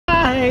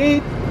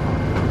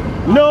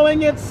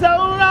knowing it's so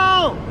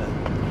wrong,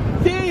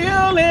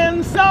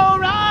 feeling so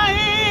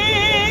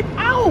right.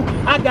 Ow!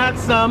 I got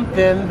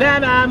something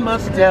that I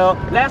must tell.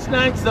 Last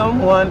night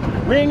someone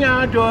rang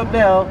our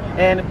doorbell,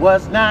 and it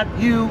was not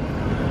you,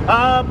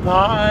 a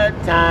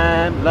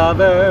part-time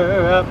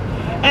lover.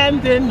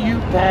 And then you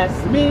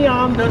passed me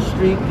on the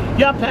street.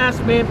 You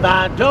passed me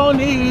by, don't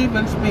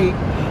even speak.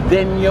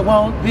 Then you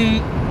won't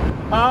be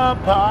a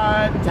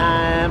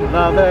part-time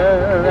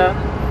lover.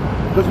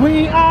 'Cause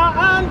we are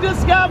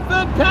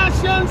undiscovered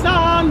passions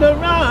on the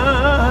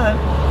run,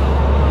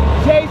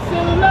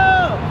 chasing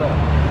love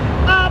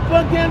up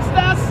against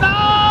the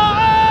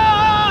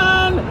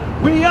sun.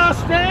 We are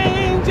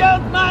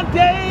strangers by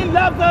day,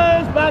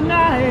 lovers by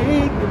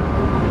night,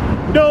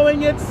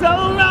 knowing it's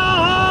so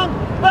wrong,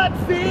 but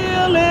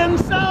feeling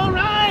so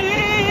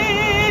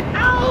right.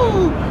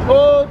 Ow!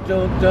 Oh,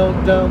 don't,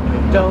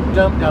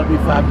 that'll be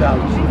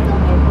 $5.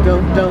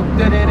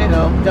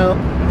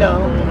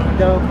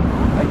 Don't.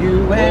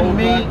 You and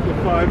me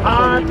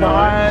are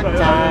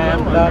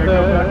part-time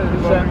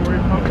lovers.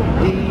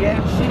 He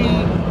and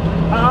she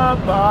are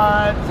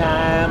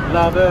part-time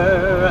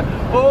lover.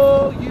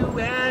 Oh, you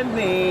and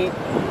me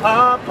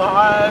are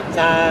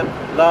part-time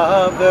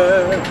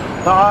lover.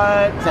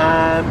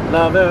 Part-time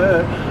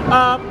lover.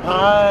 A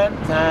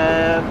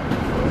part-time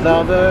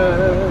lover.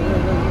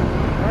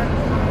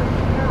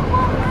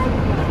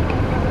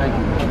 Thank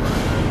you.